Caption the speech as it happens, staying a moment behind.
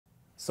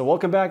So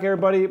welcome back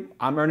everybody,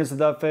 I'm Ernest with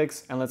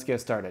UpFix and let's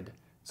get started.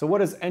 So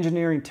what does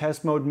engineering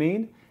test mode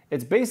mean?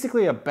 It's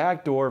basically a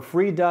backdoor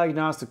free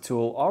diagnostic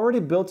tool already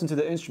built into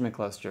the instrument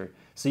cluster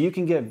so you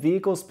can get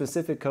vehicle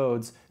specific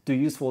codes, do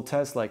useful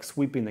tests like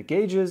sweeping the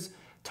gauges,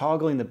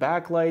 toggling the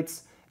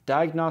backlights,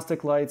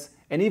 diagnostic lights,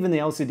 and even the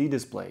LCD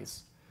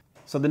displays.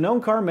 So the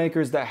known car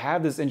makers that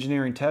have this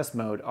engineering test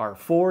mode are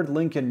Ford,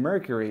 Lincoln,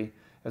 Mercury,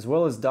 as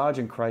well as Dodge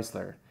and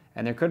Chrysler,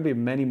 and there could be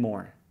many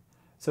more.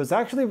 So it's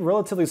actually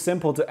relatively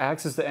simple to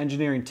access the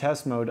engineering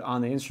test mode on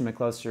the instrument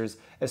clusters,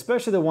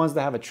 especially the ones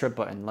that have a trip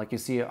button, like you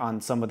see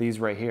on some of these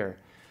right here.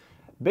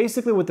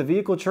 Basically, with the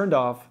vehicle turned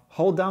off,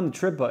 hold down the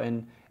trip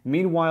button,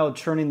 meanwhile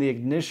turning the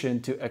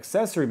ignition to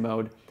accessory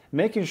mode,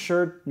 making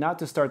sure not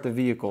to start the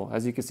vehicle,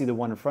 as you can see the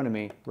one in front of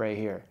me right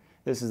here.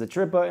 This is the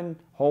trip button,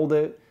 hold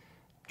it,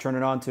 turn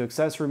it on to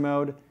accessory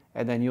mode,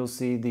 and then you'll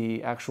see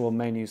the actual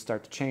menu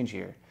start to change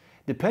here.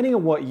 Depending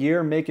on what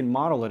year, make, and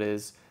model it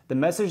is, the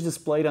message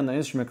displayed on the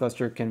instrument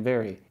cluster can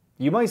vary.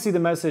 You might see the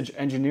message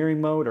engineering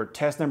mode or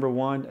test number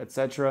 1,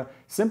 etc.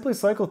 Simply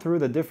cycle through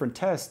the different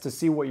tests to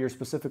see what you're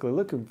specifically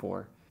looking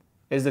for.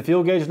 Is the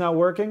fuel gauge not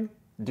working?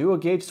 Do a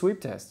gauge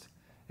sweep test.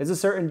 Is a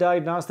certain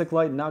diagnostic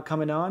light not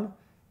coming on?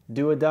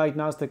 Do a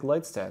diagnostic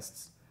lights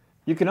test.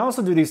 You can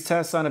also do these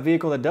tests on a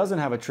vehicle that doesn't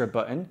have a trip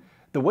button.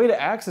 The way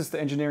to access the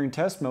engineering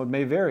test mode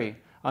may vary.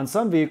 On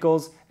some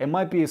vehicles, it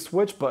might be a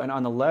switch button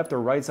on the left or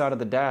right side of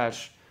the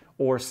dash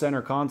or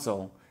center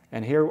console.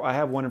 And here I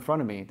have one in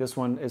front of me. This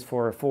one is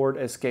for a Ford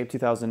Escape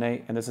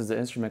 2008, and this is the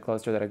instrument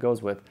cluster that it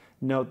goes with.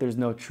 Note there's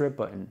no trip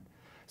button.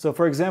 So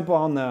for example,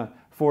 on the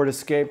Ford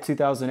Escape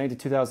 2008 to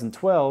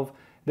 2012,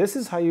 this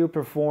is how you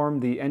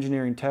perform the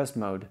engineering test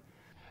mode.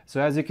 So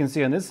as you can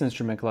see on this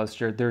instrument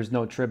cluster, there's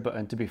no trip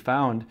button to be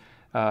found.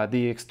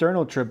 The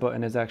external trip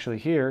button is actually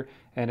here,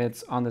 and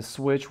it's on the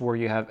switch where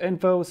you have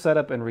info,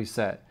 setup, and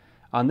reset.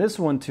 On this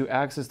one, to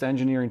access the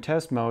engineering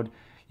test mode,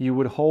 you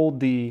would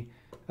hold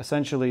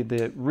essentially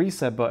the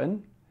reset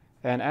button,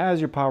 and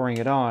as you're powering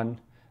it on,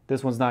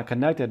 this one's not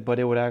connected, but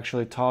it would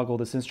actually toggle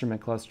this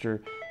instrument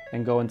cluster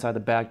and go inside the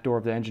back door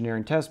of the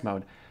engineering test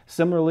mode.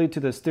 Similarly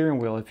to the steering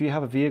wheel, if you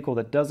have a vehicle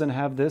that doesn't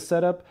have this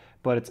setup,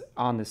 but it's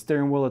on the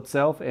steering wheel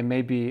itself, it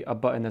may be a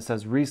button that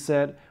says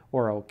reset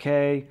or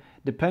OK.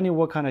 Depending on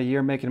what kind of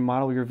year, make, and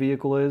model your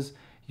vehicle is,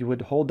 you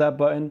would hold that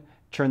button,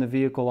 turn the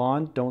vehicle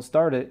on, don't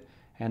start it,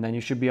 and then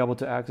you should be able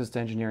to access the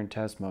engineering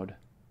test mode.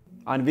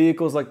 On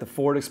vehicles like the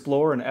Ford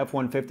Explorer and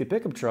F-150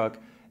 pickup truck,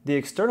 the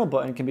external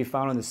button can be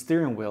found on the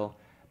steering wheel,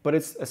 but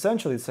it's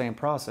essentially the same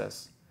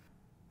process.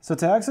 So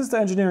to access the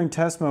engineering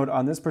test mode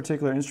on this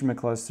particular instrument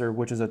cluster,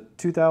 which is a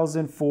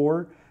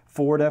 2004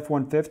 Ford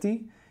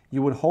F-150,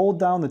 you would hold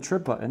down the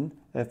trip button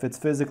if it's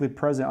physically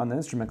present on the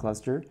instrument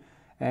cluster,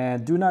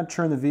 and do not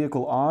turn the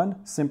vehicle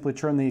on, simply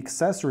turn the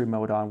accessory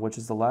mode on, which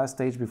is the last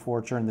stage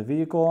before turning the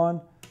vehicle on.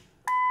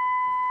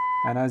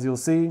 And as you'll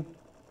see,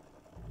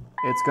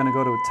 it's going to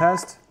go to a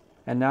test.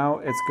 And now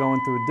it's going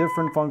through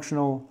different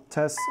functional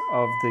tests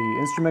of the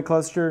instrument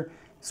cluster,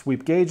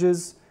 sweep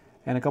gauges,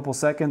 in a couple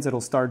seconds it'll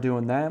start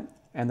doing that.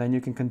 And then you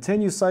can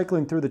continue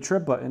cycling through the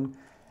trip button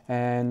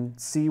and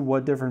see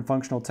what different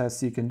functional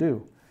tests you can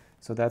do.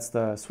 So that's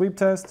the sweep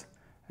test,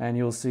 and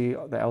you'll see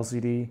the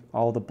LCD,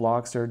 all the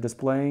blocks are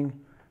displaying.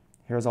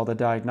 Here's all the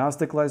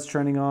diagnostic lights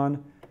turning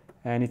on.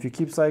 And if you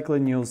keep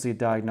cycling, you'll see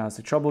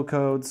diagnostic trouble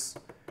codes.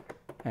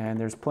 And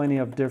there's plenty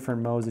of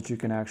different modes that you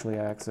can actually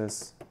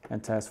access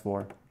and test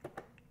for.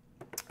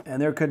 And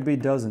there could be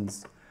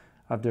dozens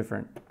of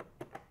different.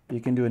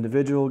 You can do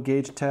individual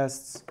gauge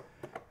tests,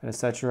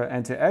 etc.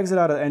 And to exit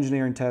out of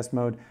engineering test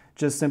mode,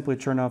 just simply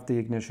turn off the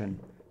ignition.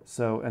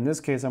 So in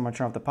this case, I'm going to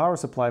turn off the power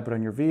supply, but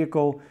on your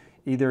vehicle,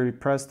 either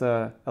press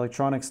the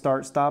electronic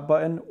start-stop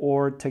button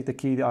or take the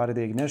key out of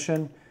the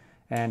ignition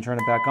and turn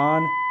it back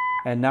on.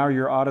 And now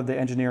you're out of the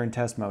engineering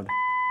test mode.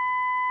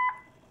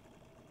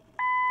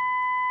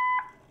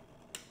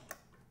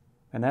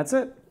 And that's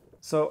it.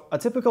 So a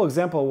typical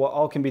example of what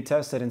all can be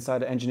tested inside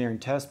the engineering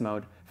test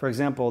mode. For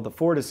example, the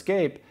Ford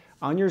Escape,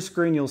 on your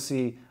screen you'll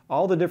see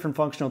all the different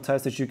functional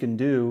tests that you can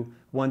do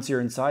once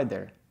you're inside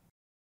there.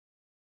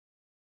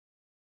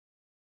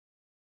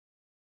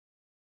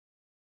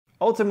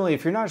 Ultimately,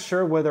 if you're not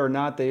sure whether or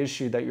not the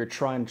issue that you're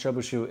trying to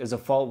troubleshoot is a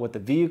fault with the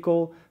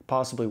vehicle,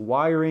 possibly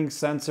wiring,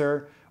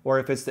 sensor, or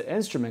if it's the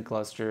instrument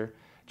cluster,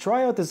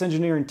 try out this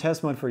engineering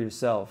test mode for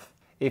yourself.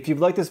 If you've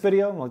liked this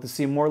video and like to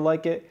see more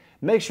like it,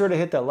 make sure to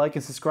hit that like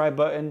and subscribe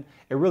button.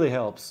 It really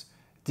helps.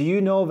 Do you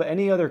know of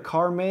any other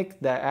car make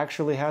that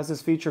actually has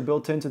this feature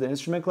built into the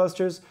instrument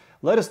clusters?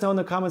 Let us know in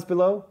the comments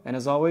below, and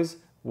as always,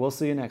 we'll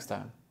see you next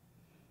time.